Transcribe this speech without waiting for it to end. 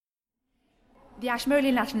The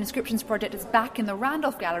Ashmolean Latin Inscriptions Project is back in the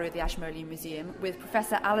Randolph Gallery of the Ashmolean Museum with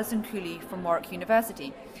Professor Alison Cooley from Warwick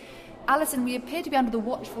University. Alison, we appear to be under the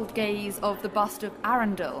watchful gaze of the bust of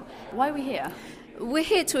Arundel. Why are we here? We're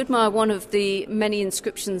here to admire one of the many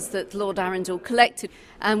inscriptions that Lord Arundel collected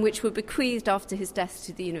and which were bequeathed after his death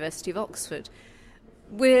to the University of Oxford.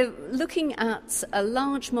 We're looking at a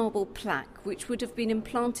large marble plaque which would have been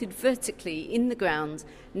implanted vertically in the ground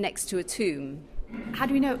next to a tomb. How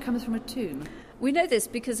do we know it comes from a tomb? We know this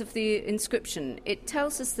because of the inscription. It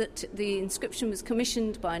tells us that the inscription was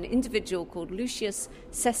commissioned by an individual called Lucius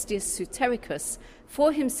Cestius Sotericus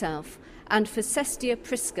for himself and for Cestia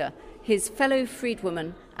Prisca, his fellow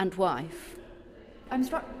freedwoman and wife. I'm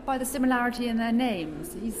struck by the similarity in their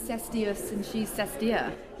names. He's Cestius and she's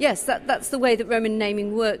Cestia. Yes, that's the way that Roman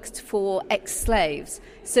naming worked for ex-slaves.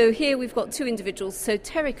 So here we've got two individuals,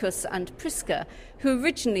 Sotericus and Prisca, who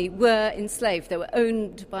originally were enslaved. They were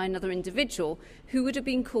owned by another individual who would have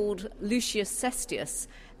been called Lucius Cestius.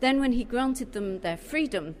 Then when he granted them their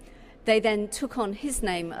freedom, they then took on his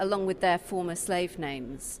name along with their former slave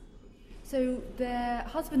names. So their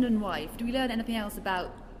husband and wife, do we learn anything else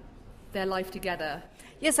about their life together?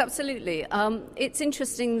 Yes, absolutely. It's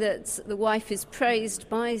interesting that the wife is praised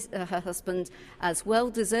by her husband as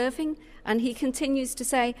well-deserving, and he continues to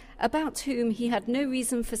say, about whom he had no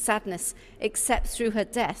reason for sadness except through her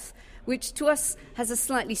death, which to us has a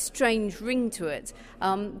slightly strange ring to it.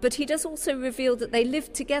 But he does also reveal that they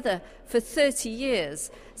lived together for 30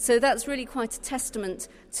 years, so that's really quite a testament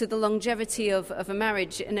to the longevity of a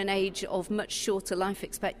marriage in an age of much shorter life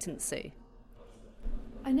expectancy.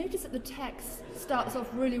 I noticed that the text starts off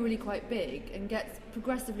really quite big and gets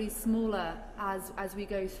progressively smaller as we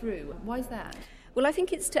go through. Why is that? Well, I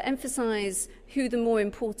think it's to emphasise who the more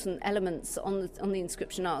important elements on the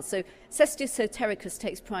inscription are. So Cestius Sotericus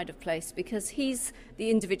takes pride of place because he's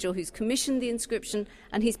the individual who's commissioned the inscription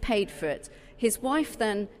and he's paid for it. His wife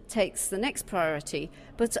then takes the next priority,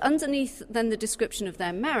 but underneath then the description of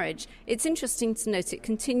their marriage, it's interesting to note it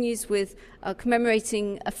continues with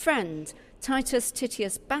commemorating a friend, Titus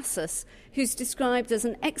Titius Bassus, who's described as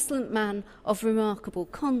an excellent man of remarkable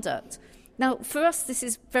conduct. Now, for us, this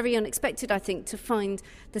is very unexpected, I think, to find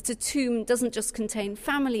that a tomb doesn't just contain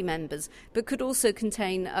family members, but could also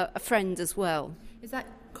contain a friend as well. Is that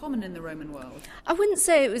common in the Roman world? I wouldn't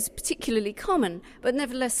say it was particularly common, but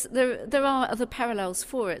nevertheless, there are other parallels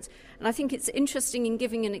for it. And I think it's interesting in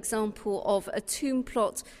giving an example of a tomb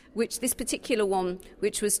plot, which this particular one,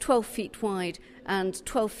 which was 12 feet wide and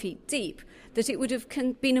 12 feet deep, that it would have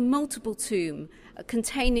been a multiple tomb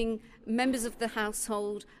containing members of the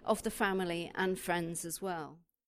household, of the family and friends as well.